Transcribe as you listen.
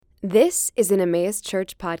This is an Emmaus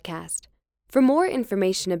Church podcast. For more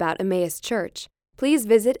information about Emmaus Church, please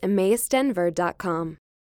visit emmausdenver.com.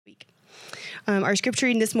 Our scripture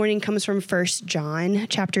reading this morning comes from 1 John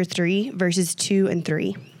chapter 3, verses 2 and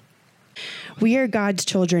 3. We are God's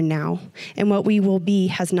children now, and what we will be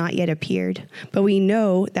has not yet appeared. But we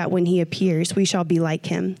know that when he appears, we shall be like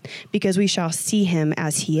him, because we shall see him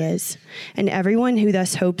as he is. And everyone who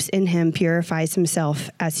thus hopes in him purifies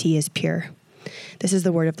himself as he is pure. This is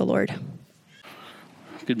the word of the Lord.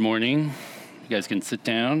 Good morning. You guys can sit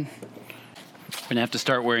down. I'm going to have to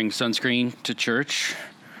start wearing sunscreen to church.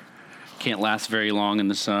 Can't last very long in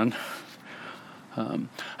the sun.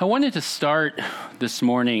 I wanted to start this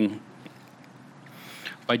morning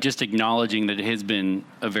by just acknowledging that it has been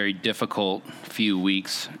a very difficult few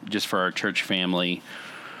weeks just for our church family.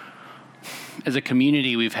 As a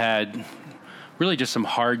community, we've had really just some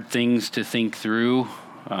hard things to think through.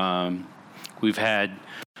 We've had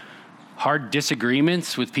hard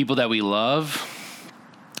disagreements with people that we love,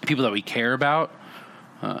 people that we care about.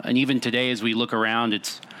 And even today, as we look around,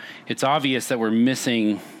 it's obvious that we're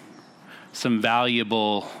missing some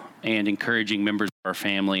valuable and encouraging members of our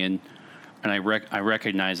family, and I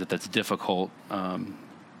recognize that that's difficult.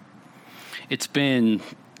 It's been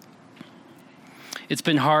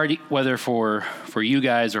hard, whether for you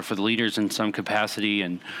guys or for the leaders in some capacity,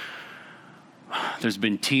 and there's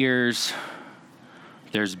been tears,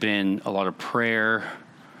 there's been a lot of prayer,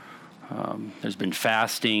 there's been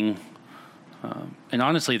fasting, and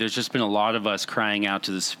honestly, there's just been a lot of us crying out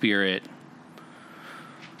to the Spirit,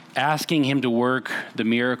 asking him to work the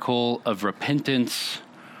miracle of repentance,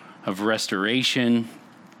 of restoration,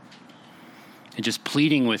 and just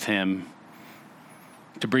pleading with him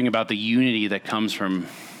to bring about the unity that comes from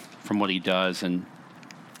what he does. And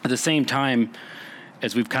at the same time,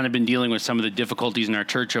 as we've kind of been dealing with some of the difficulties in our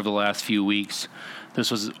church over the last few weeks, this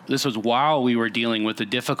was while we were dealing with the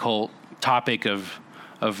difficult topic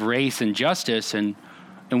of race and justice, and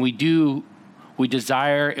we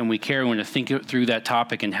desire and we care and want to think through that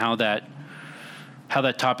topic and how that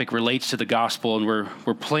topic relates to the gospel. And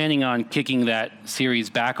we're planning on kicking that series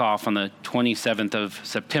back off on the 27th of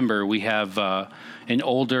September. We have an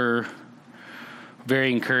older,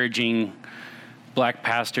 very encouraging Black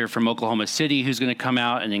pastor from Oklahoma City who's going to come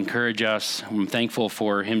out and encourage us. I'm thankful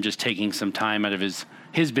for him just taking some time out of his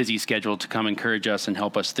busy schedule to come encourage us and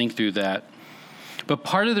help us think through that. But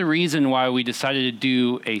part of the reason why we decided to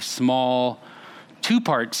do a small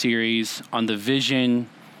two-part series on the vision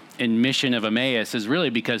and mission of Emmaus is really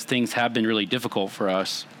because things have been really difficult for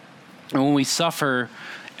us. And when we suffer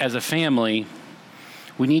as a family,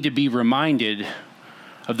 we need to be reminded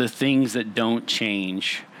of the things that don't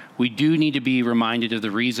change. We do need to be reminded of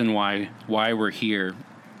the reason why we're here.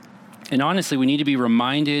 And honestly, we need to be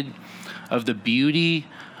reminded of the beauty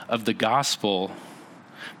of the gospel,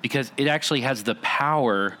 because it actually has the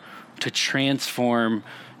power to transform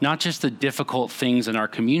not just the difficult things in our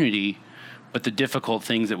community, but the difficult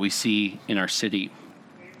things that we see in our city.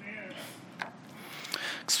 Amen.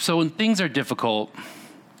 So when things are difficult,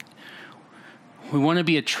 we want to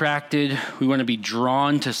be attracted, we want to be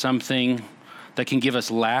drawn to something that can give us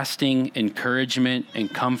lasting encouragement and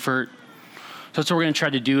comfort. So that's what we're going to try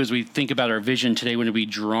to do as we think about our vision today. We're going to be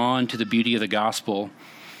drawn to the beauty of the gospel.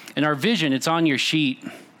 And our vision, it's on your sheet,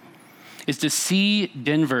 is to see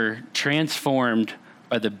Denver transformed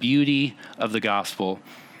by the beauty of the gospel.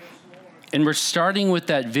 And we're starting with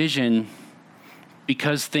that vision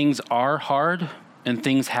because things are hard and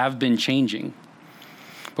things have been changing.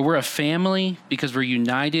 But we're a family because we're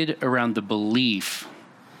united around the belief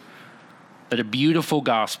that a beautiful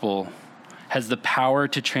gospel has the power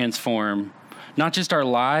to transform not just our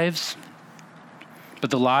lives, but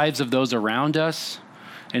the lives of those around us,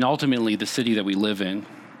 and ultimately the city that we live in.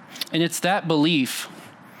 And it's that belief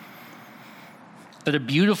that a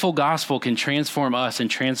beautiful gospel can transform us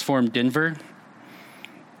and transform Denver.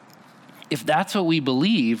 If that's what we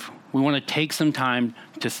believe, we want to take some time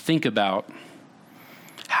to think about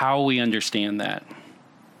how we understand that.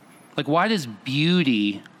 Like, why does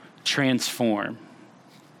beauty transform?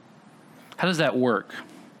 How does that work?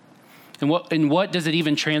 And what does it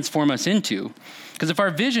even transform us into? Because if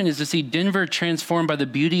our vision is to see Denver transformed by the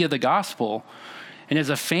beauty of the gospel, and as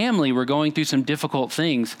a family we're going through some difficult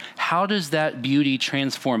things, how does that beauty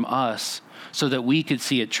transform us so that we could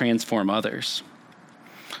see it transform others?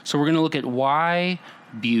 So we're going to look at why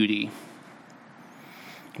beauty.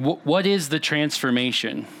 What is the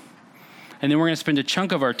transformation? And then we're going to spend a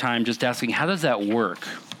chunk of our time just asking, how does that work?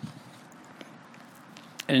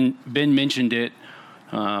 And Ben mentioned it.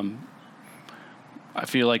 I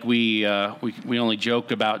feel like we only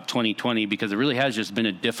joke about 2020 because it really has just been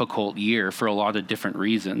a difficult year for a lot of different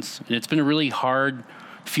reasons. And it's been a really hard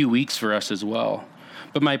few weeks for us as well.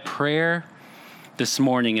 But my prayer this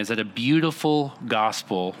morning is that a beautiful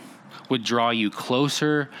gospel would draw you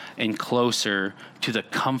closer and closer to the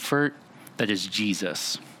comfort that is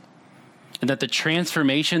Jesus. And that the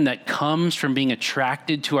transformation that comes from being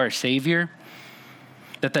attracted to our Savior,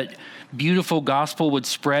 that beautiful gospel would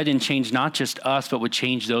spread and change not just us, but would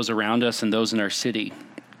change those around us and those in our city.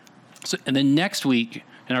 So, and then next week,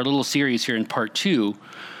 in our little series here in part 2,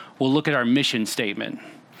 we'll look at our mission statement.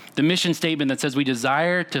 The mission statement that says we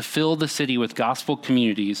desire to fill the city with gospel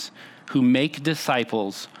communities who make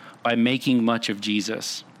disciples by making much of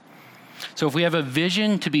Jesus. So if we have a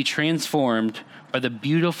vision to be transformed by the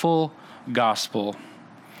beautiful gospel,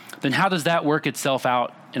 then how does that work itself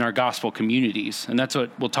out in our gospel communities? And that's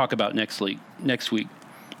what we'll talk about next week.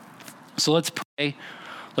 So let's pray.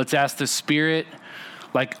 Let's ask the Spirit,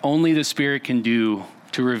 like only the Spirit can do,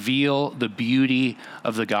 to reveal the beauty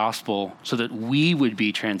of the gospel so that we would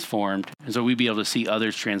be transformed and so we'd be able to see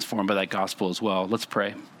others transformed by that gospel as well. Let's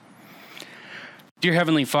pray. Dear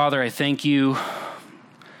Heavenly Father, I thank you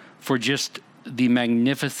for just the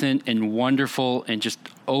magnificent and wonderful and just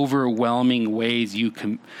overwhelming ways you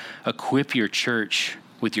can equip your church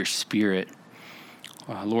with your Spirit.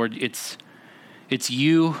 Lord, it's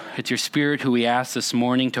you, it's your Spirit who we ask this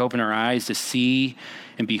morning to open our eyes to see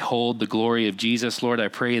and behold the glory of Jesus. Lord, I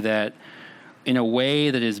pray that in a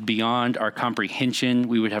way that is beyond our comprehension,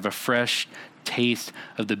 we would have a fresh taste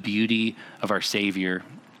of the beauty of our Savior,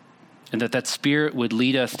 and that Spirit would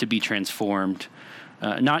lead us to be transformed,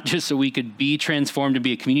 not just so we could be transformed and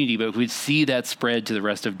be a community, but we'd see that spread to the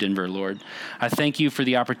rest of Denver, Lord. I thank you for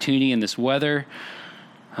the opportunity in this weather,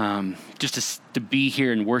 just to be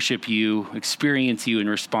here and worship you, experience you, and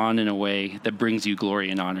respond in a way that brings you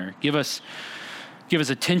glory and honor. Give us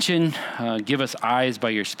attention, give us eyes by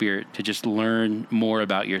your Spirit to just learn more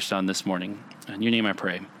about your Son this morning. In your name I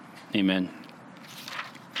pray, amen.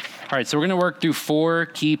 All right, so we're going to work through 4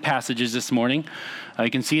 key passages this morning. You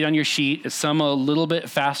can see it on your sheet, some a little bit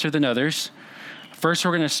faster than others. First,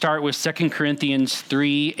 we're going to start with 2 Corinthians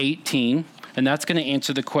 3:18, and that's going to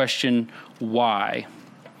answer the question, why?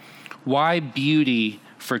 Why beauty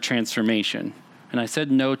for transformation? And I said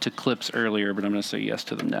no to clips earlier, but I'm going to say yes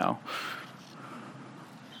to them now.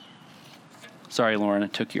 Sorry, Lauren, I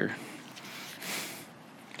took your...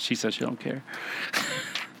 She says she don't care.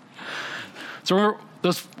 So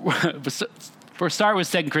we'll start with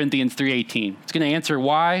 2 Corinthians 3:18. It's going to answer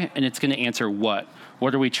why, and it's going to answer what.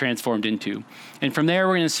 What are we transformed into? And from there,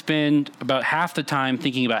 we're going to spend about half the time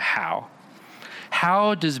thinking about how.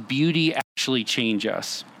 How does beauty actually change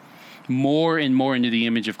us more and more into the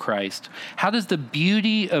image of Christ? How does the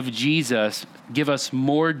beauty of Jesus give us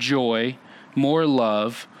more joy, more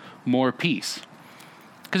love, more peace?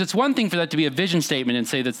 Because it's one thing for that to be a vision statement and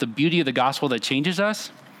say that's the beauty of the gospel that changes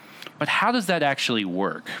us, but how does that actually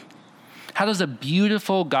work? How does a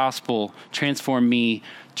beautiful gospel transform me,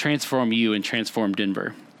 transform you, and transform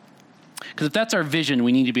Denver? Because if that's our vision,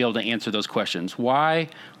 we need to be able to answer those questions. Why,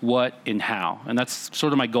 what, and how? And that's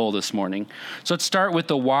sort of my goal this morning. So let's start with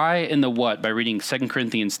the why and the what by reading 2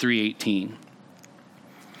 Corinthians 3:18.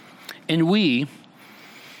 And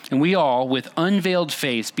we all, with unveiled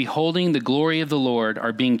face, beholding the glory of the Lord,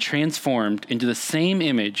 are being transformed into the same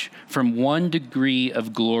image from one degree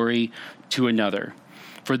of glory to another.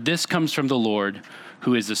 For this comes from the Lord,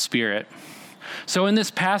 who is the Spirit. So in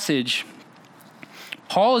this passage,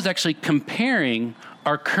 Paul is actually comparing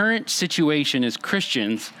our current situation as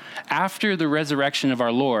Christians after the resurrection of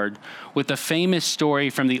our Lord with the famous story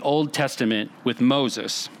from the Old Testament with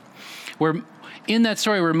Moses, where in that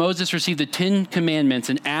story where Moses received the 10 commandments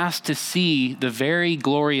and asked to see the very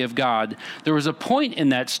glory of God, there was a point in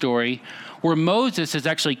that story where Moses is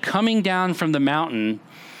actually coming down from the mountain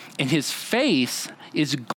and his face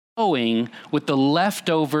is glowing with the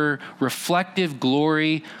leftover reflective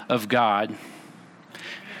glory of God.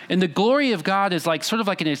 And the glory of God is like sort of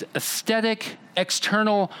like an aesthetic,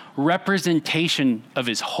 external representation of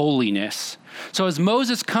his holiness. So as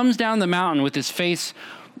Moses comes down the mountain with his face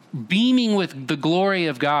beaming with the glory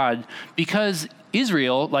of God, because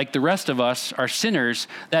Israel, like the rest of us, are sinners,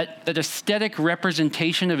 that aesthetic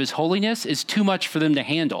representation of his holiness is too much for them to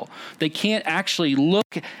handle. They can't actually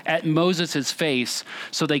look at Moses' face,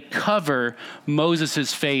 so they cover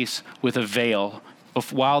Moses' face with a veil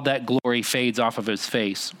while that glory fades off of his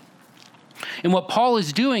face. And what Paul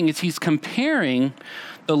is doing is he's comparing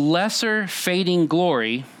the lesser fading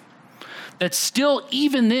glory that still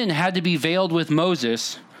even then had to be veiled with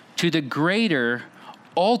Moses to the greater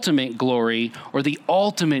ultimate glory or the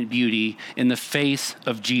ultimate beauty in the face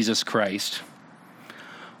of Jesus Christ.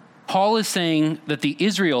 Paul is saying that the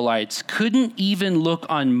Israelites couldn't even look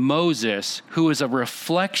on Moses, who is a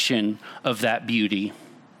reflection of that beauty.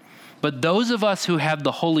 But those of us who have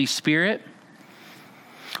the Holy Spirit,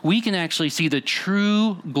 we can actually see the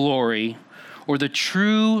true glory or the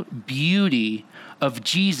true beauty of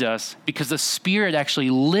Jesus because the Spirit actually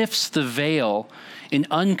lifts the veil and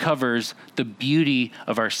uncovers the beauty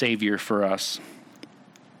of our Savior for us.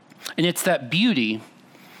 And it's that beauty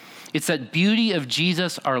of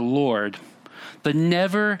Jesus our Lord, the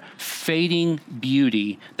never fading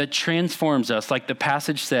beauty that transforms us, like the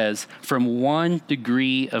passage says, from one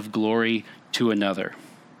degree of glory to another.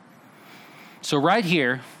 So right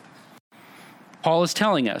here, Paul is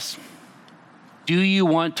telling us, do you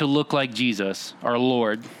want to look like Jesus, our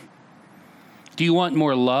Lord? Do you want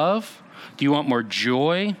more love? Do you want more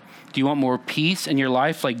joy? Do you want more peace in your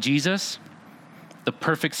life like Jesus, the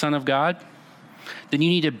perfect Son of God? Then you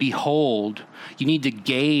need to behold, you need to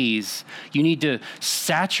gaze, you need to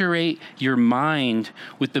saturate your mind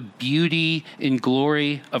with the beauty and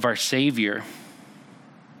glory of our Savior.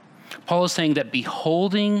 Paul is saying that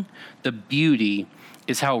beholding the beauty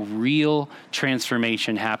is how real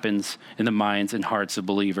transformation happens in the minds and hearts of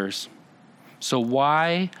believers. So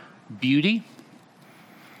why beauty?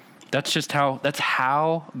 That's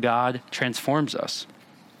how God transforms us.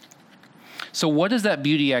 So what does that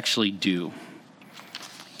beauty actually do?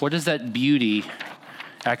 What does that beauty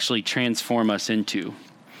actually transform us into?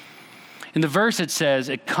 In the verse it says,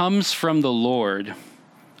 it comes from the Lord,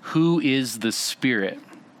 who is the Spirit.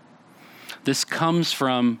 This comes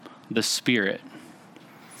from the Spirit.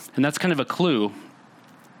 And that's kind of a clue.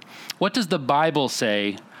 What does the Bible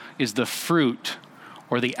say is the fruit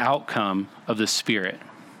or the outcome of the Spirit?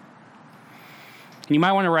 And you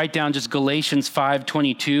might want to write down just Galatians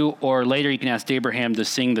 5:22, or later you can ask Abraham to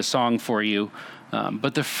sing the song for you.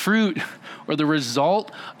 But the fruit or the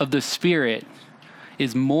result of the Spirit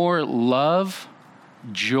is more love,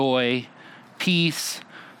 joy, peace,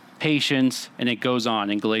 patience, and it goes on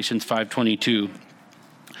in Galatians 5:22.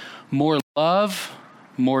 More love,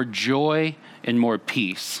 more joy, and more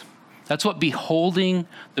peace. That's what beholding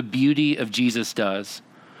the beauty of Jesus does.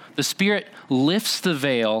 The Spirit lifts the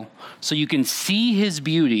veil so you can see his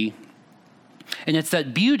beauty, and it's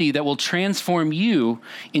that beauty that will transform you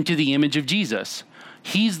into the image of Jesus.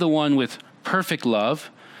 He's the one with perfect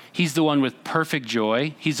love. He's the one with perfect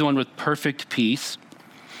joy. He's the one with perfect peace.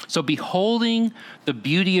 So beholding the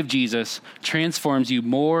beauty of Jesus transforms you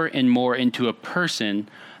more and more into a person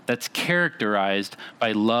that's characterized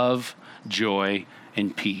by love, joy,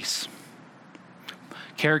 and peace.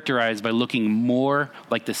 Characterized by looking more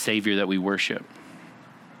like the Savior that we worship.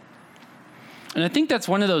 And I think that's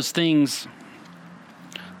one of those things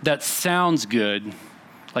that sounds good,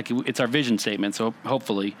 like it's our vision statement, so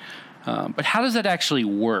hopefully. But how does that actually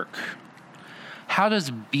work? How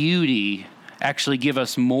does beauty actually give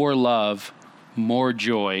us more love, more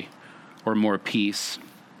joy, or more peace?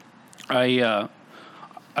 I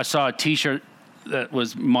saw a t-shirt that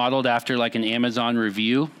was modeled after like an Amazon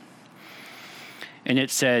review, and it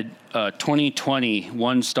said 2020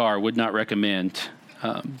 1 star, would not recommend.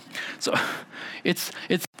 So it's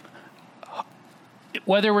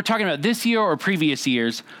whether we're talking about this year or previous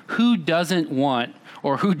years, who doesn't want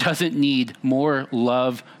or who doesn't need more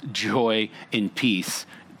love, joy, and peace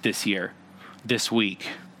this year, this week,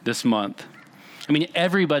 this month? I mean,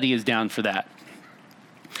 everybody is down for that.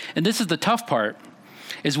 And this is the tough part,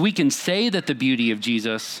 is we can say that the beauty of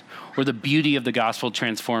Jesus or the beauty of the gospel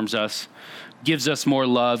transforms us, gives us more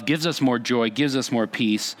love, gives us more joy, gives us more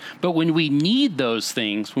peace. But when we need those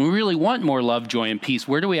things, when we really want more love, joy, and peace,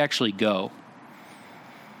 where do we actually go?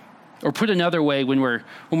 Or put another way, when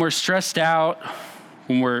we're stressed out,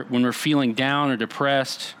 when we're feeling down or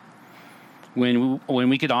depressed, when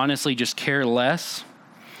we could honestly just care less,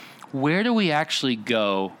 where do we actually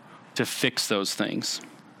go to fix those things?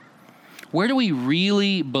 Where do we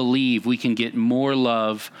really believe we can get more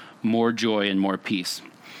love, more joy, and more peace?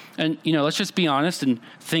 And, let's just be honest and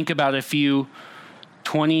think about a few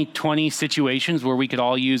 2020 situations where we could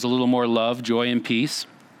all use a little more love, joy, and peace.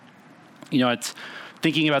 It's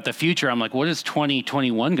thinking about the future. I'm like, what is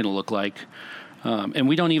 2021 going to look like? And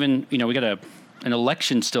we don't even, we got an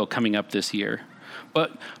election still coming up this year.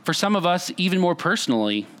 But for some of us, even more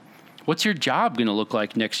personally, what's your job going to look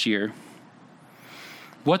like next year?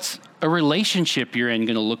 What's a relationship you're in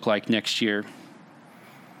going to look like next year?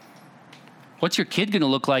 What's your kid going to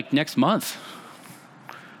look like next month?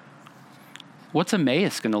 What's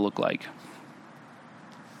Emmaus going to look like?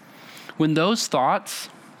 When those thoughts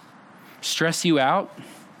stress you out?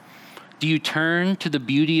 Do you turn to the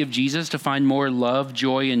beauty of Jesus to find more love,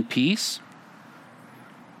 joy, and peace?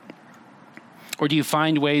 Or do you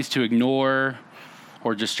find ways to ignore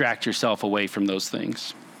or distract yourself away from those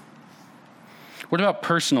things? What about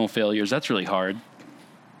personal failures? That's really hard.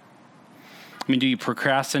 I mean, do you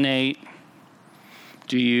procrastinate?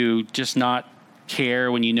 Do you just not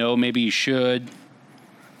care when you know maybe you should?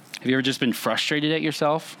 Have you ever just been frustrated at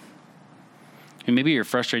yourself? And maybe you're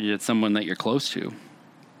frustrated at someone that you're close to.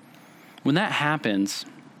 When that happens,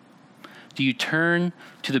 do you turn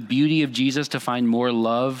to the beauty of Jesus to find more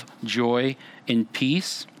love, joy, and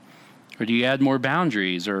peace? Or do you add more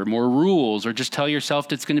boundaries or more rules or just tell yourself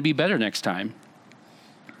that it's going to be better next time?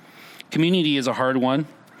 Community is a hard one.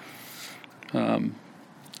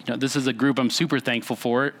 This is a group I'm super thankful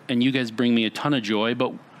for, and you guys bring me a ton of joy,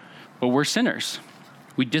 but we're sinners.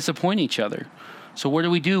 We disappoint each other. So what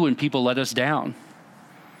do we do when people let us down?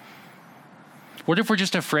 What if we're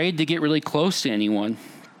just afraid to get really close to anyone?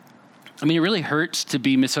 I mean, it really hurts to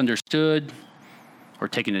be misunderstood or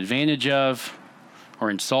taken advantage of or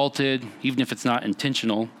insulted, even if it's not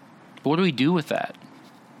intentional. But what do we do with that?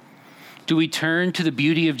 Do we turn to the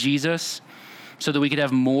beauty of Jesus so that we could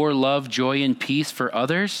have more love, joy, and peace for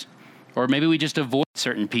others? Or maybe we just avoid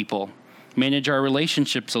certain people, manage our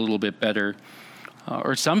relationships a little bit better,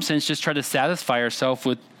 or in some sense just try to satisfy ourselves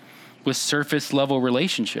with surface level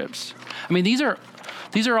relationships. I mean, these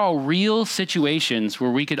are all real situations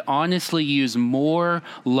where we could honestly use more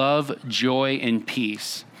love, joy, and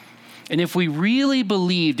peace. And if we really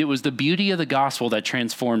believed it was the beauty of the gospel that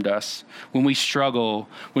transformed us when we struggle,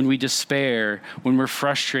 when we despair, when we're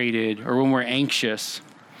frustrated, or when we're anxious,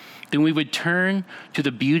 then we would turn to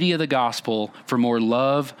the beauty of the gospel for more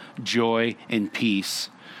love, joy, and peace,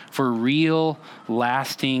 for real,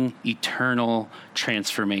 lasting, eternal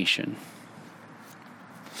transformation.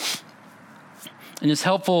 And as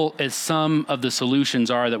helpful as some of the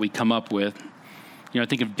solutions are that we come up with, I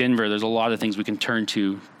think of Denver, there's a lot of things we can turn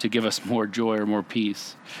to give us more joy or more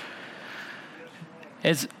peace.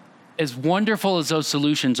 As wonderful as those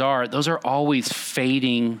solutions are, those are always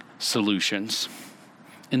fading solutions.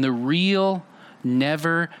 And the real,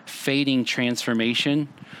 never fading transformation,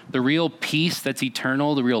 the real peace that's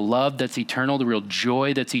eternal, the real love that's eternal, the real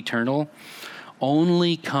joy that's eternal,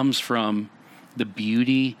 only comes from the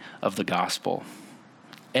beauty of the gospel.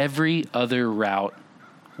 Every other route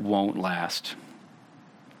won't last.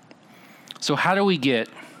 So how do we get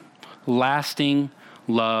lasting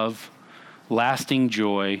love, lasting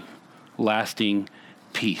joy, lasting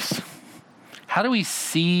peace? How do we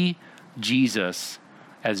see Jesus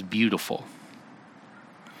as beautiful?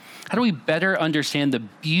 How do we better understand the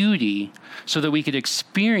beauty so that we could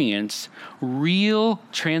experience real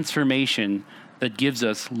transformation that gives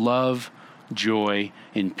us love, joy,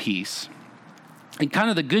 and peace? And kind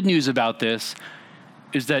of the good news about this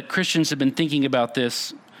is that Christians have been thinking about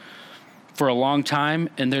this for a long time,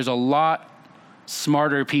 and there's a lot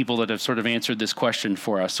smarter people that have sort of answered this question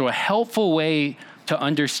for us. So a helpful way to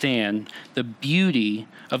understand the beauty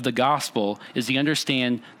of the gospel is to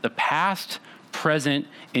understand the past, present,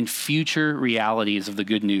 and future realities of the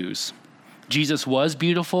good news. Jesus was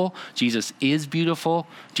beautiful. Jesus is beautiful.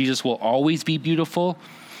 Jesus will always be beautiful.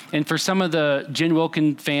 And for some of the Jen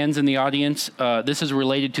Wilkin fans in the audience, this is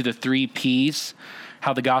related to the 3 Ps,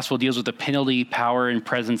 how the gospel deals with the penalty, power, and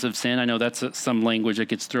presence of sin. I know that's some language that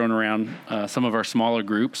gets thrown around some of our smaller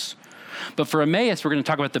groups. But for Emmaus, we're going to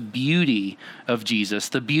talk about the beauty of Jesus,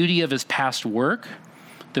 the beauty of his past work,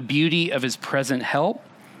 the beauty of his present help,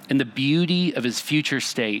 and the beauty of his future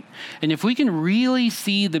state. And if we can really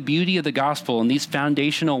see the beauty of the gospel in these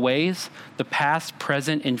foundational ways, the past,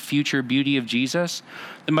 present, and future beauty of Jesus,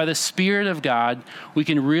 then by the Spirit of God, we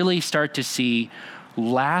can really start to see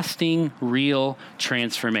lasting, real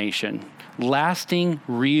transformation, lasting,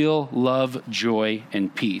 real love, joy,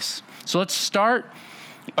 and peace. So let's start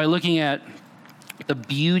by looking at the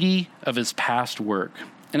beauty of his past work.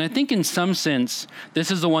 And I think in some sense, this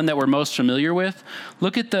is the one that we're most familiar with.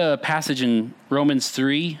 Look at the passage in Romans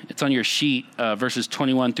 3. It's on your sheet, verses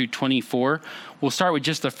 21 through 24. We'll start with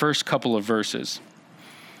just the first couple of verses.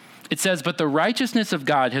 It says, "But the righteousness of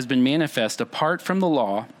God has been manifest apart from the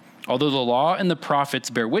law, although the law and the prophets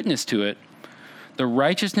bear witness to it, the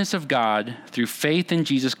righteousness of God through faith in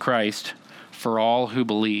Jesus Christ for all who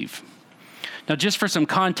believe." Now, just for some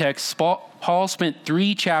context, Paul spent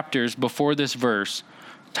 3 chapters before this verse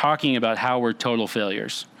talking about how we're total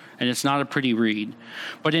failures, and it's not a pretty read.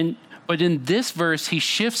 But in this verse, he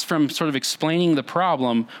shifts from sort of explaining the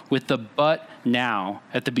problem with the "but now"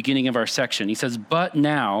 at the beginning of our section. He says, "But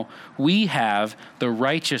now we have the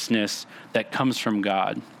righteousness that comes from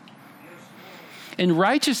God." And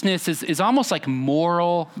righteousness is almost like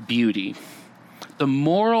moral beauty. The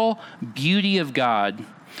moral beauty of God,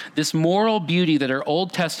 this moral beauty that our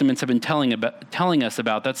Old Testaments have been telling us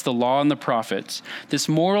about, that's the law and the prophets. This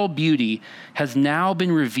moral beauty has now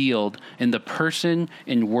been revealed in the person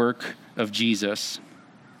and work of Jesus.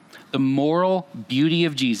 The moral beauty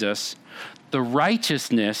of Jesus, the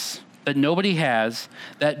righteousness that nobody has,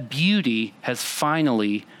 that beauty has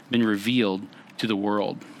finally been revealed to the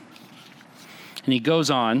world. And he goes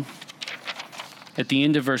on at the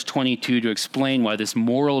end of verse 22 to explain why this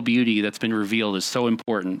moral beauty that's been revealed is so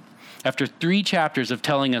important. After 3 chapters of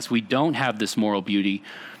telling us we don't have this moral beauty,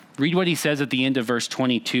 read what he says at the end of verse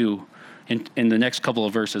 22 in the next couple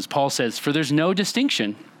of verses. Paul says, "For there's no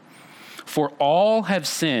distinction, for all have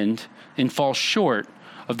sinned and fall short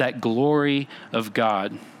of that glory of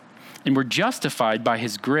God, and were justified by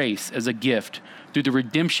his grace as a gift through the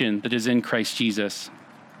redemption that is in Christ Jesus."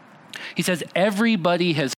 He says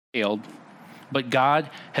everybody has failed, but God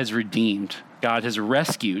has redeemed. God has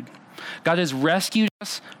rescued. God has rescued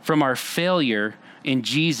us from our failure in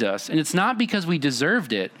Jesus. And it's not because we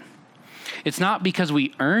deserved it. It's not because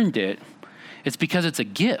we earned it. It's because it's a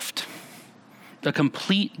gift, a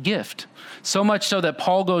complete gift. So much so that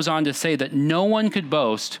Paul goes on to say that no one could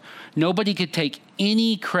boast, nobody could take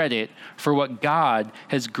any credit for what God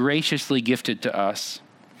has graciously gifted to us.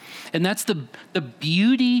 And that's the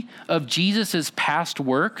beauty of Jesus' past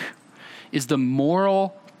work, is the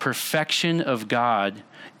moral perfection of God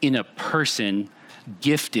in a person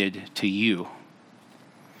gifted to you.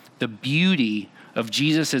 The beauty of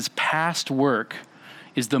Jesus' past work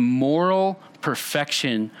is the moral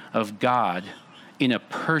perfection of God in a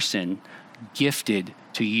person gifted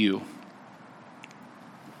to you.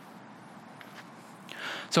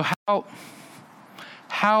 So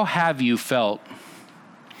how have you felt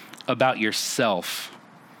about yourself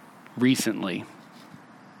recently?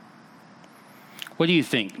 What do you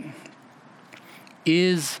think?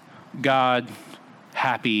 Is God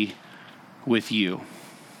happy with you?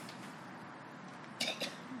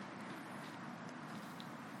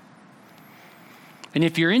 And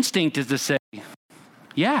if your instinct is to say,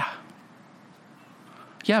 yeah,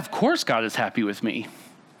 of course God is happy with me,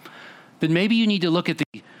 then maybe you need to look at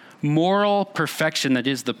the moral perfection that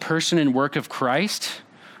is the person and work of Christ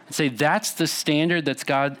and say that's the standard that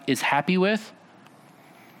God is happy with.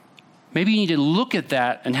 Maybe you need to look at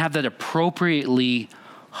that and have that appropriately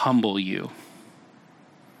humble you.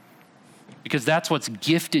 Because that's what's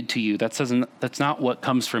gifted to you. That's not what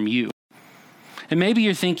comes from you. And maybe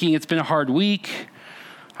you're thinking, it's been a hard week.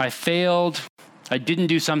 I failed. I didn't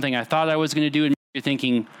do something I thought I was going to do. And you're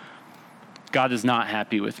thinking, God is not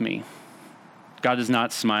happy with me. God is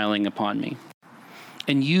not smiling upon me.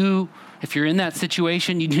 And you, if you're in that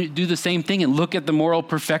situation, you need to do the same thing and look at the moral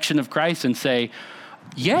perfection of Christ and say,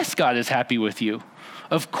 yes, God is happy with you.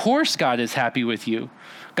 Of course God is happy with you.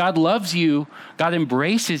 God loves you. God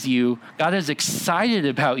embraces you. God is excited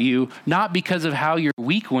about you, not because of how your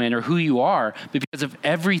week went or who you are, but because of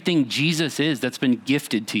everything Jesus is that's been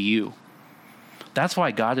gifted to you. That's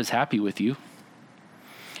why God is happy with you.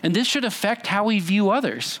 And this should affect how we view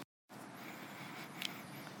others.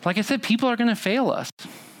 Like I said, people are going to fail us.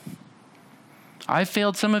 I've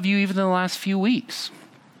failed some of you even in the last few weeks.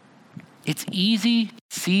 It's easy to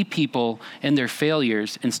see people and their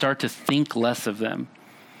failures and start to think less of them.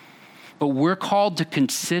 But we're called to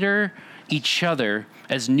consider each other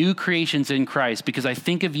as new creations in Christ, because I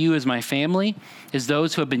think of you as my family, as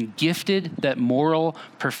those who have been gifted that moral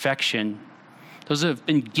perfection, those who have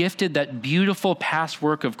been gifted that beautiful past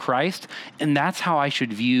work of Christ, and that's how I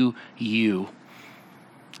should view you.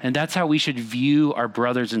 And that's how we should view our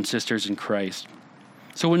brothers and sisters in Christ.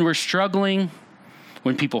 So when we're struggling,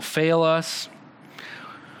 when people fail us,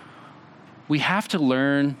 we have to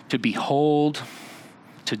learn to behold,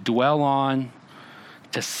 to dwell on,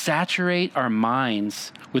 to saturate our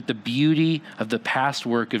minds with the beauty of the past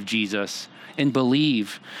work of Jesus and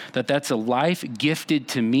believe that that's a life gifted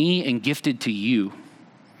to me and gifted to you.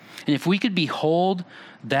 And if we could behold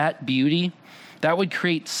that beauty, that would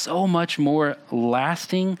create so much more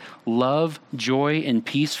lasting love, joy, and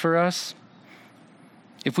peace for us.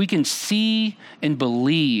 If we can see and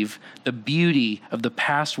believe the beauty of the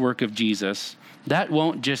past work of Jesus, that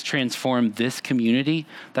won't just transform this community,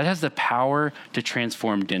 that has the power to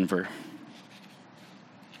transform Denver.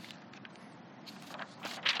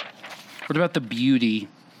 What about the beauty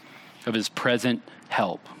of his present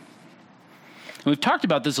help? And we've talked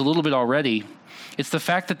about this a little bit already. It's the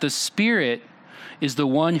fact that the Spirit is the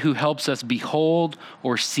one who helps us behold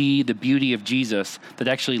or see the beauty of Jesus that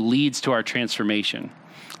actually leads to our transformation.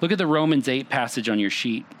 Look at the Romans 8 passage on your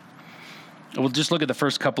sheet. We'll just look at the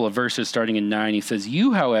first couple of verses starting in 9. He says,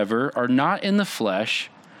 "You, however, are not in the flesh,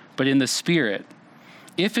 but in the Spirit,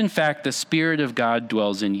 if in fact the Spirit of God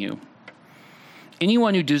dwells in you.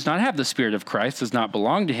 Anyone who does not have the Spirit of Christ does not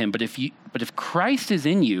belong to him. But if Christ is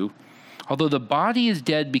in you, although the body is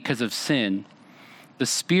dead because of sin, the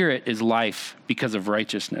Spirit is life because of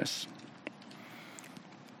righteousness."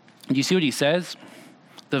 Do you see what he says?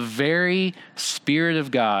 The very Spirit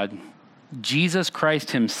of God, Jesus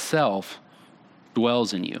Christ himself,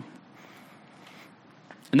 dwells in you.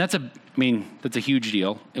 And that's a huge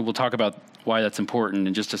deal. And we'll talk about why that's important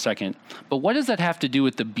in just a second. But what does that have to do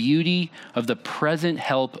with the beauty of the present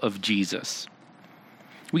help of Jesus?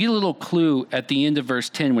 We get a little clue at the end of verse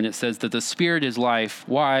 10 when it says that the Spirit is life.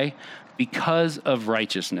 Why? Because of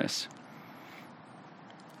righteousness.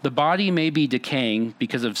 The body may be decaying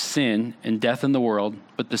because of sin and death in the world,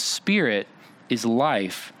 but the Spirit is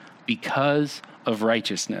life because of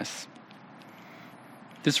righteousness.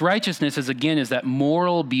 This righteousness is that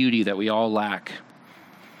moral beauty that we all lack.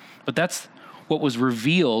 But that's what was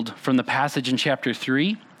revealed from the passage in chapter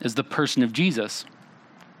 3 is the person of Jesus.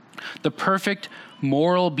 The perfect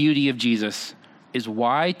moral beauty of Jesus is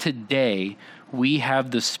why today we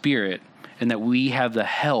have the Spirit and that we have the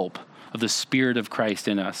help of the Spirit of Christ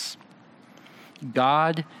in us.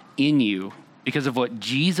 God in you because of what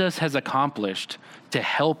Jesus has accomplished to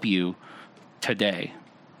help you today.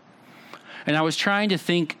 And I was trying to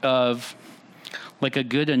think of like a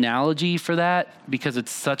good analogy for that because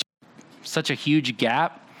it's such a huge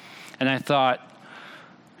gap. And I thought,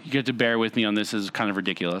 you get to bear with me on this, is kind of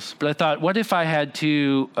ridiculous. But I thought, what if I had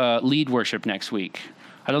to lead worship next week?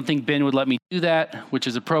 I don't think Ben would let me do that, which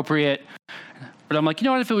is appropriate. But I'm like, you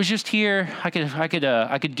know what? If it was just here, I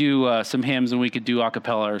could do some hymns and we could do a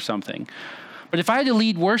cappella or something. But if I had to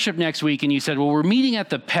lead worship next week and you said, well, we're meeting at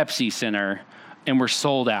the Pepsi Center and we're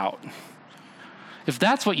sold out. If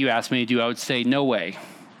that's what you asked me to do, I would say, no way.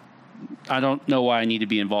 I don't know why I need to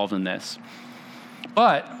be involved in this.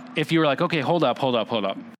 But if you were like, okay, hold up.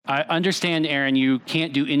 I understand, Aaron, you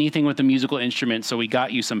can't do anything with the musical instrument, so we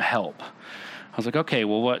got you some help. I was like, okay,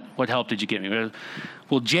 well, what help did you get me?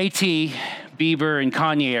 Well, JT, Bieber, and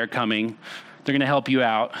Kanye are coming. They're going to help you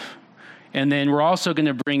out. And then we're also going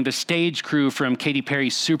to bring the stage crew from Katy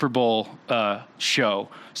Perry's Super Bowl show.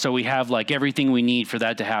 So we have like everything we need for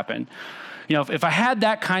that to happen. You know, if I had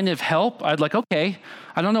that kind of help, I'd like, okay,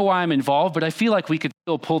 I don't know why I'm involved, but I feel like we could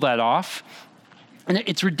still pull that off. And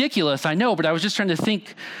it's ridiculous, I know, but I was just trying to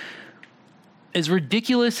think, as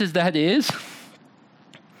ridiculous as that is,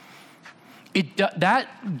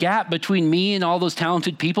 that gap between me and all those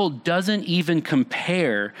talented people doesn't even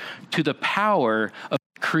compare to the power of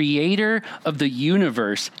the creator of the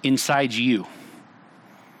universe inside you.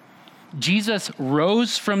 Jesus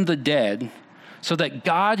rose from the dead so that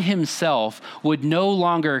God himself would no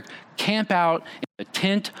longer camp out in a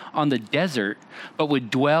tent on the desert, but would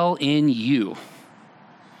dwell in you.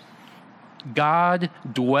 God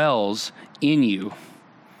dwells in you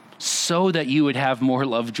so that you would have more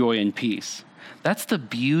love, joy, and peace. That's the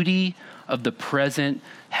beauty of the present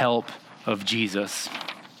help of Jesus.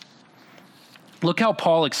 Look how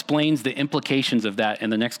Paul explains the implications of that in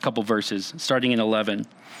the next couple verses, starting in 11.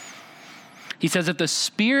 He says, if the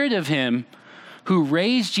Spirit of him who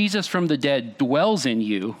raised Jesus from the dead dwells in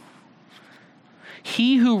you,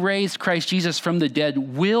 he who raised Christ Jesus from the dead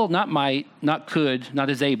will, not might, not could,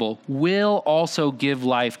 not is able, will also give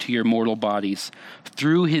life to your mortal bodies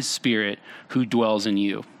through his Spirit who dwells in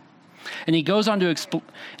you. And he goes on to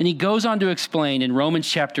explain in Romans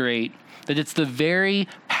chapter 8 that it's the very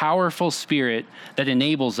powerful Spirit that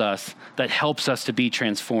enables us, that helps us to be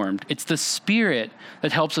transformed. It's the Spirit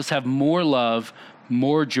that helps us have more love,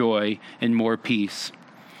 more joy, and more peace.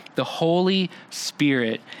 The Holy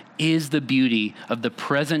Spirit is the beauty of the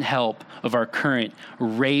present help of our current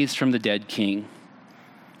raised from the dead King.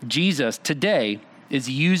 Jesus today is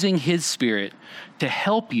using his Spirit to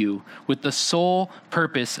help you with the sole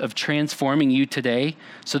purpose of transforming you today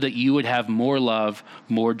so that you would have more love,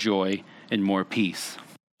 more joy, and more peace.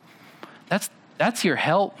 That's your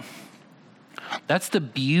help. That's the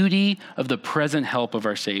beauty of the present help of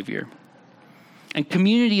our Savior. And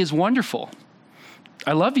community is wonderful.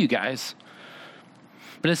 I love you guys.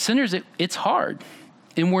 But as sinners, it's hard.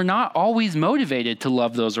 And we're not always motivated to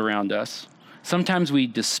love those around us. Sometimes we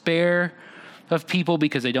despair of people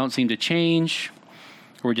because they don't seem to change.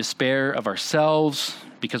 Or we despair of ourselves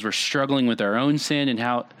because we're struggling with our own sin and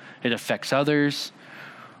how it affects others.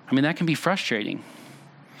 I mean, that can be frustrating.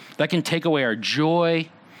 That can take away our joy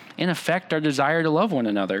and affect our desire to love one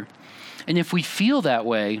another. And if we feel that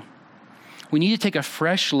way, We need to take a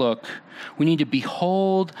fresh look. We need to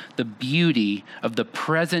behold the beauty of the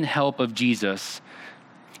present help of Jesus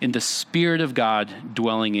in the Spirit of God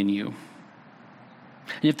dwelling in you.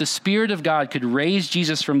 And if the Spirit of God could raise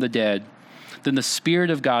Jesus from the dead, then the Spirit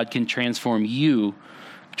of God can transform you,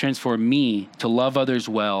 transform me to love others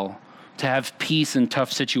well, to have peace in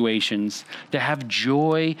tough situations, to have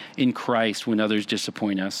joy in Christ when others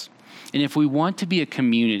disappoint us. And if we want to be a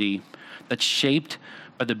community that's shaped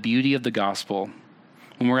by the beauty of the gospel,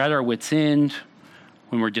 when we're at our wits' end,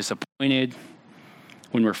 when we're disappointed,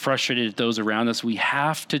 when we're frustrated at those around us, we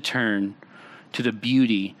have to turn to the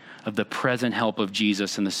beauty of the present help of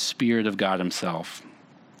Jesus and the Spirit of God himself.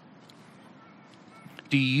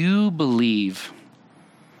 Do you believe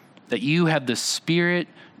that you have the Spirit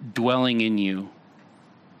dwelling in you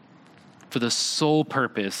for the sole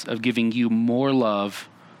purpose of giving you more love,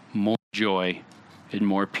 more joy, and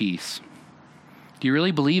more peace? Do you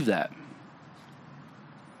really believe that?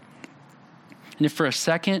 And if for a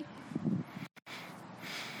second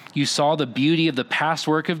you saw the beauty of the past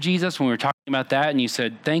work of Jesus when we were talking about that, and you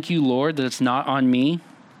said, thank you, Lord, that it's not on me,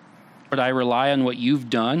 but I rely on what you've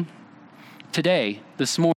done. Today,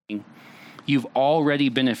 this morning, you've already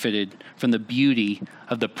benefited from the beauty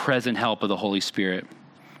of the present help of the Holy Spirit,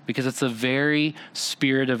 because it's the very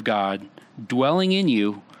Spirit of God dwelling in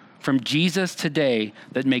you from Jesus today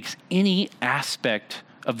that makes any aspect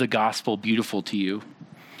of the gospel beautiful to you.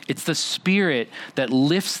 It's the Spirit that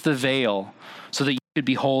lifts the veil so that you could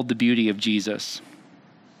behold the beauty of Jesus.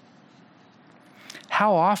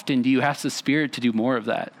 How often do you ask the Spirit to do more of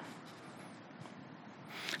that?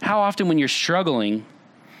 How often when you're struggling,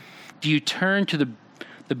 do you turn to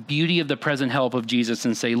the beauty of the present help of Jesus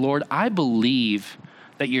and say, Lord, I believe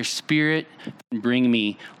that your Spirit can bring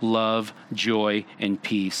me love, joy, and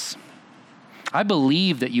peace. I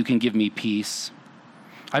believe that you can give me peace.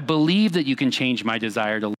 I believe that you can change my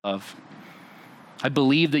desire to love. I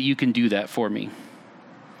believe that you can do that for me.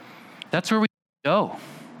 That's where we go.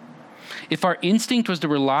 If our instinct was to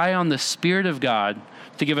rely on the Spirit of God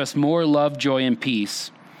to give us more love, joy, and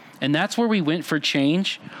peace, and that's where we went for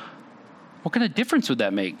change, what kind of difference would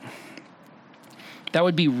that make? That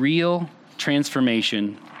would be real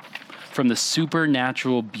transformation from the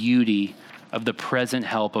supernatural beauty of the present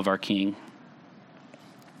help of our King.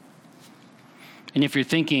 And if you're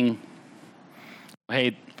thinking,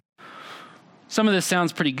 hey, some of this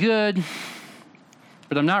sounds pretty good,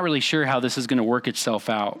 but I'm not really sure how this is going to work itself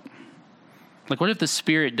out. Like, what if the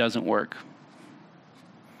Spirit doesn't work?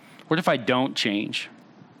 What if I don't change?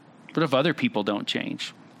 What if other people don't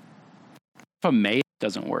change? What if Emmaus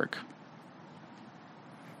doesn't work?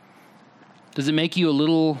 Does it make you a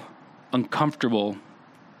little uncomfortable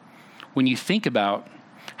when you think about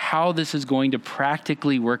how this is going to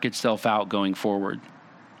practically work itself out going forward?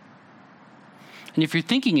 And if you're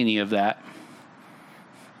thinking any of that,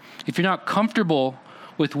 if you're not comfortable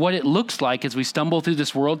with what it looks like as we stumble through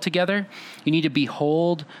this world together, you need to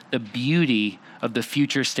behold the beauty of the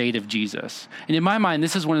future state of Jesus. And in my mind,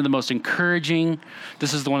 this is one of the most encouraging,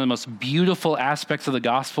 this is one of the most beautiful aspects of the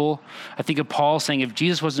gospel. I think of Paul saying, if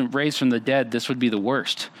Jesus wasn't raised from the dead, this would be the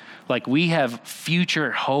worst. Like, we have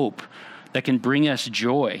future hope that can bring us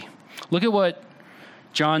joy. Look at what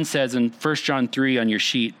John says in 1 John 3 on your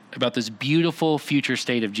sheet about this beautiful future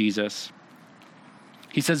state of Jesus.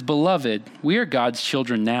 He says, Beloved, we are God's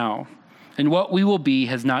children now, and what we will be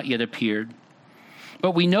has not yet appeared.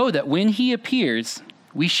 But we know that when he appears,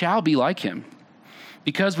 we shall be like him,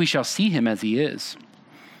 because we shall see him as he is.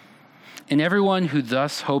 And everyone who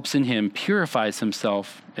thus hopes in him purifies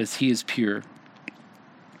himself as he is pure.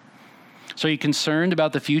 So are you concerned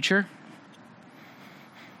about the future?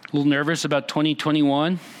 A little nervous about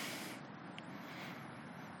 2021?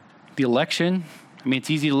 The election? I mean, it's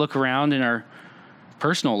easy to look around in our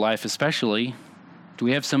personal life especially. Do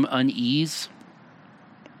we have some unease?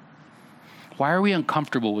 Why are we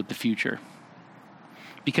uncomfortable with the future?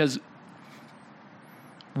 Because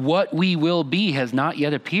what we will be has not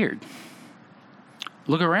yet appeared.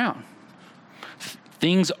 Look around.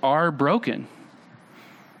 Things are broken.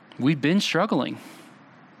 We've been struggling.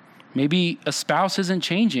 Maybe a spouse isn't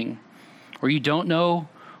changing, or you don't know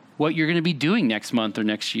what you're going to be doing next month or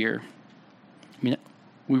next year. I mean,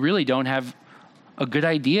 we really don't have a good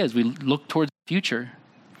idea as we look towards the future.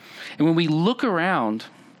 And when we look around,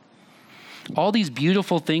 all these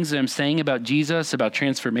beautiful things that I'm saying about Jesus, about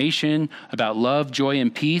transformation, about love, joy,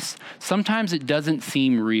 and peace, sometimes it doesn't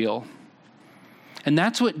seem real. And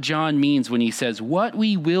that's what John means when he says, what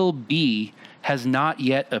we will be has not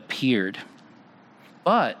yet appeared.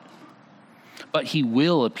 But he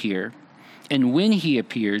will appear. And when he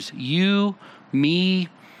appears, you, me,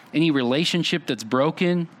 any relationship that's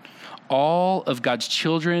broken, all of God's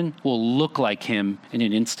children will look like him in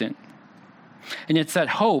an instant. And it's that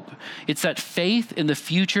hope, it's that faith in the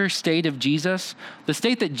future state of Jesus, the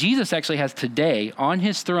state that Jesus actually has today on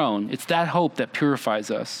his throne. It's that hope that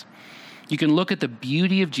purifies us. You can look at the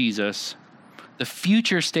beauty of Jesus, the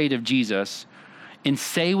future state of Jesus, and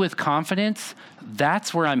say with confidence,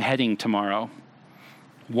 that's where I'm heading tomorrow,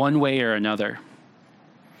 one way or another.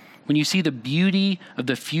 When you see the beauty of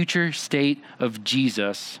the future state of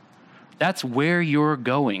Jesus, that's where you're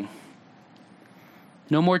going.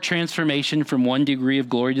 No more transformation from one degree of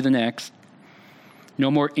glory to the next.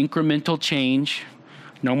 No more incremental change.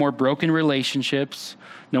 No more broken relationships.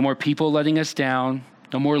 No more people letting us down.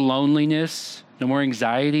 No more loneliness. No more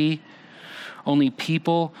anxiety. Only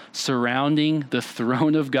people surrounding the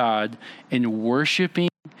throne of God and worshiping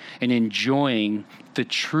and enjoying the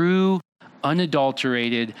true,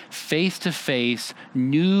 unadulterated, face-to-face,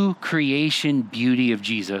 new creation beauty of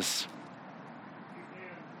Jesus.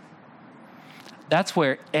 That's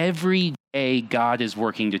where every day God is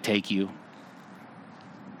working to take you.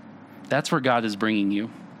 That's where God is bringing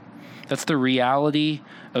you. That's the reality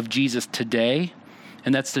of Jesus today,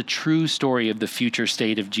 and that's the true story of the future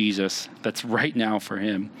state of Jesus that's right now for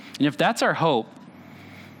him. And if that's our hope,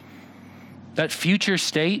 that future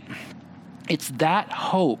state, it's that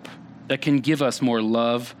hope that can give us more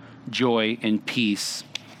love, joy, and peace,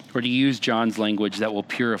 or to use John's language, that will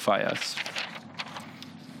purify us.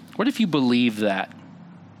 What if you believe that?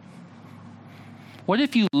 What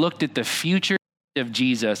if you looked at the future of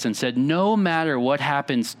Jesus and said, no matter what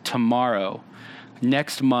happens tomorrow,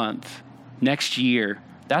 next month, next year,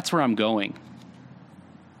 that's where I'm going.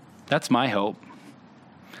 That's my hope.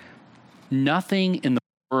 Nothing in the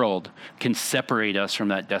world can separate us from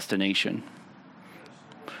that destination.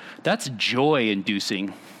 That's joy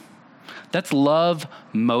inducing. That's love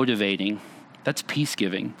motivating. That's peace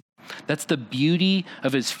giving. That's the beauty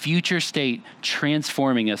of his future state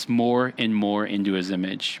transforming us more and more into his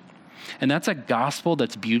image. And that's a gospel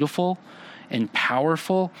that's beautiful and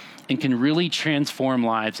powerful and can really transform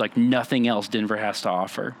lives like nothing else Denver has to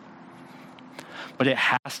offer. But it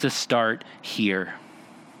has to start here.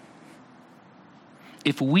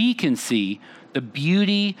 If we can see the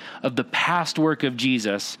beauty of the past work of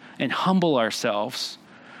Jesus and humble ourselves,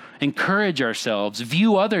 encourage ourselves,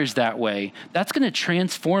 view others that way, that's going to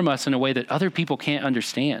transform us in a way that other people can't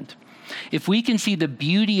understand. If we can see the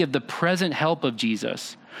beauty of the present help of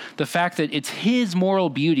Jesus, the fact that it's his moral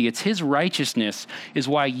beauty, it's his righteousness is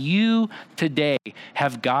why you today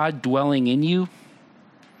have God dwelling in you.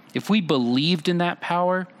 If we believed in that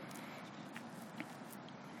power,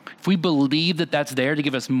 if we believe that that's there to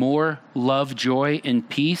give us more love, joy, and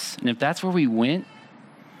peace, and if that's where we went,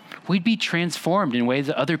 we'd be transformed in ways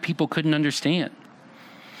that other people couldn't understand.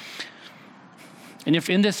 And if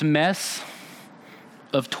in this mess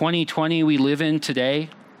of 2020 we live in today,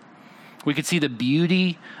 we could see the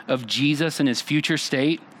beauty of Jesus and his future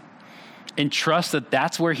state and trust that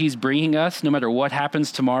that's where he's bringing us no matter what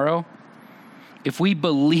happens tomorrow. If we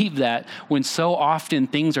believe that when so often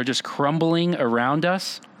things are just crumbling around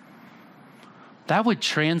us, that would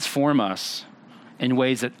transform us in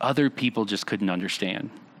ways that other people just couldn't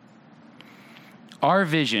understand. Our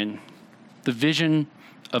vision, the vision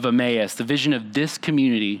of Emmaus, the vision of this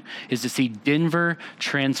community, is to see Denver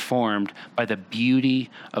transformed by the beauty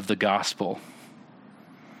of the gospel.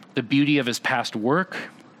 The beauty of his past work,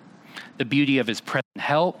 the beauty of his present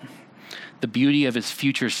help, the beauty of his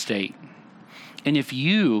future state. And if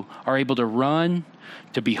you are able to run,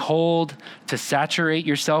 to behold, to saturate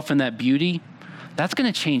yourself in that beauty, that's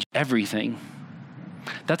going to change everything.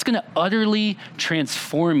 That's going to utterly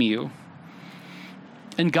transform you.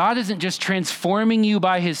 And God isn't just transforming you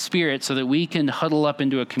by his Spirit so that we can huddle up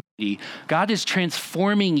into a community. God is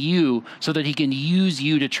transforming you so that he can use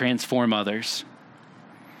you to transform others.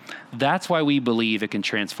 That's why we believe it can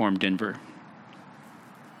transform Denver.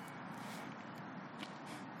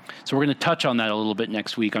 So we're going to touch on that a little bit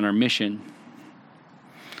next week on our mission.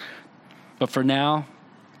 But for now,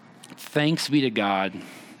 thanks be to God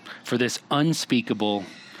for this unspeakable,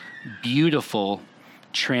 beautiful,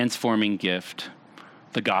 transforming gift,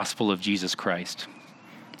 the gospel of Jesus Christ.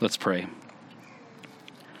 Let's pray.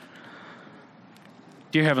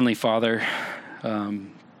 Dear Heavenly Father,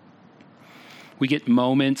 we get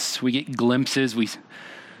moments, we get glimpses,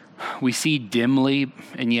 we see dimly,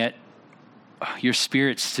 and yet your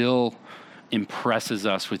Spirit still impresses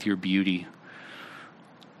us with your beauty.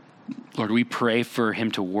 Lord, we pray for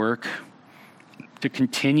him to work, to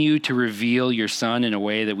continue to reveal your Son in a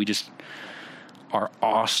way that we just are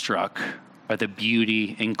awestruck by the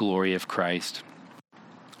beauty and glory of Christ.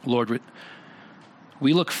 Lord,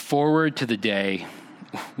 we look forward to the day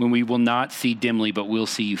when we will not see dimly, but we'll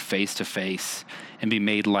see you face to face and be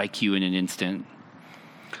made like you in an instant.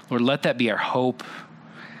 Lord, let that be our hope.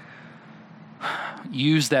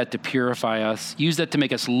 Use that to purify us. Use that to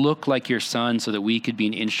make us look like your Son so that we could be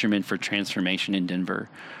an instrument for transformation in Denver.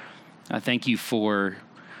 I thank you for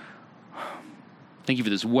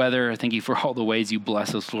this weather. I thank you for all the ways you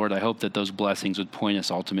bless us, Lord. I hope that those blessings would point us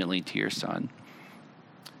ultimately to your Son.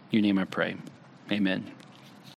 In your name I pray. Amen.